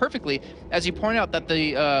 perfectly. As you pointed out, that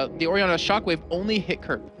the Orianna Shockwave only hit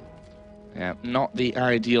Kerp. Yeah, not the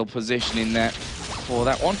ideal positioning there for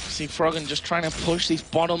that one. See Froggen just trying to push this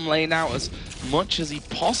bottom lane out as much as he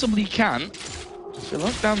possibly can. If you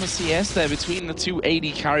look down the CS there between the two AD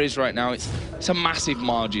carries right now, it's a massive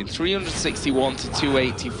margin. 361 to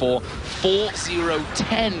 284.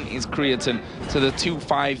 4-0-10 is Creatine to the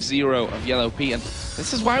 2-5-0 of Yellow P. And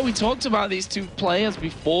this is why we talked about these two players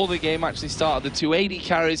before the game actually started. The two AD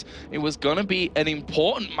carries, it was going to be an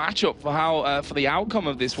important matchup for for the outcome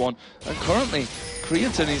of this one. And currently,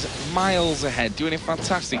 Creatine is miles ahead, doing a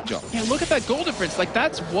fantastic job. Yeah, look at that goal difference. Like,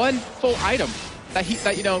 that's one full item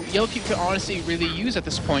that you know, Yellow P could honestly really use at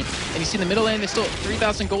this point. And you see in the middle lane, there's still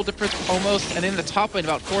 3,000 gold difference almost, and in the top lane,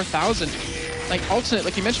 about 4,000. Like, alternate,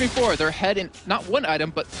 like you mentioned before, they're ahead in not one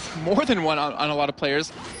item, but more than one on a lot of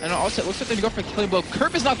players. And also, it looks like they're going to go for a killing blow.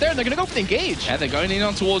 Kerp is not there, and they're going to go for the engage. Yeah, they're going in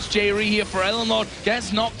on towards J-Ree here for Lord.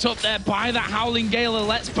 Gets knocked up there by that Howling Gale, and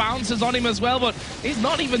lets bounces on him as well, but he's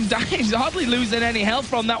not even dying. He's hardly losing any health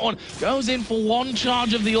from that one. Goes in for one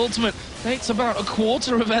charge of the ultimate. Takes about a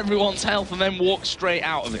quarter of everyone's health, and then walks straight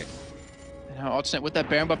out of it. Now, alternate with that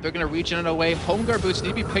Baron buff, they're going to regen it away. Home guard boots need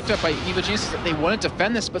to be picked up by Evil Geniuses. They want to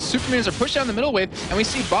defend this, but Supermans are pushed down the middle wave, and we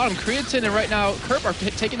see bottom, Creatine and right now Kerp are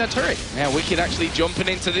taking that turret. Yeah, Wicked actually jumping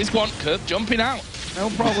into this one. Kerp jumping out. No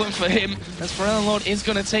problem for him, as Lord is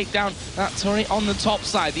going to take down that turret on the top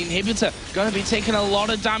side. The inhibitor going to be taking a lot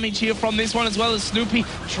of damage here from this one, as well as Snoopy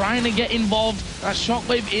trying to get involved. That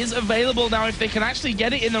shockwave is available now if they can actually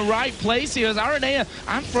get it in the right place here, as Aranea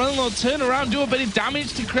and Lord turn around, do a bit of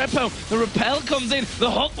damage to Crepo. The repel comes in, the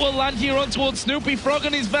hook will land here on towards Snoopy.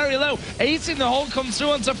 Froggen is very low. Ace in the hole comes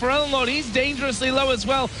through onto Lord. He's dangerously low as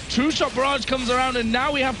well. True Shot Barrage comes around, and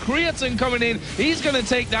now we have Creatine coming in. He's going to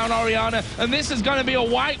take down Orianna, and this is going to be a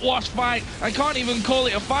whitewash fight. I can't even call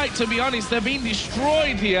it a fight, to be honest. They're being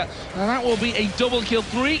destroyed here, and that will be a double kill.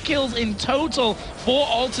 3 kills in total for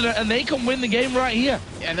alternate, and they can win the game right here.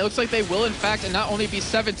 Yeah, and it looks like they will, in fact, and not only be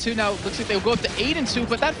 7-2 now, it looks like they'll go up to 8-2,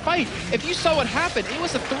 but that fight, if you saw what happened, it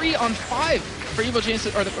was a 3-on-5 for Evil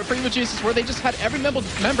Geniuses, where they just had every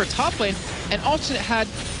member top lane, and alternate had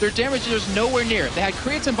their damage dealers nowhere near. They had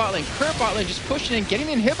Creatine bot lane, Kerp bot lane just pushing in, getting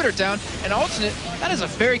the inhibitor down, and alternate, that is a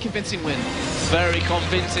very convincing win. Very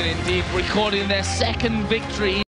convincing indeed, recording their second victory.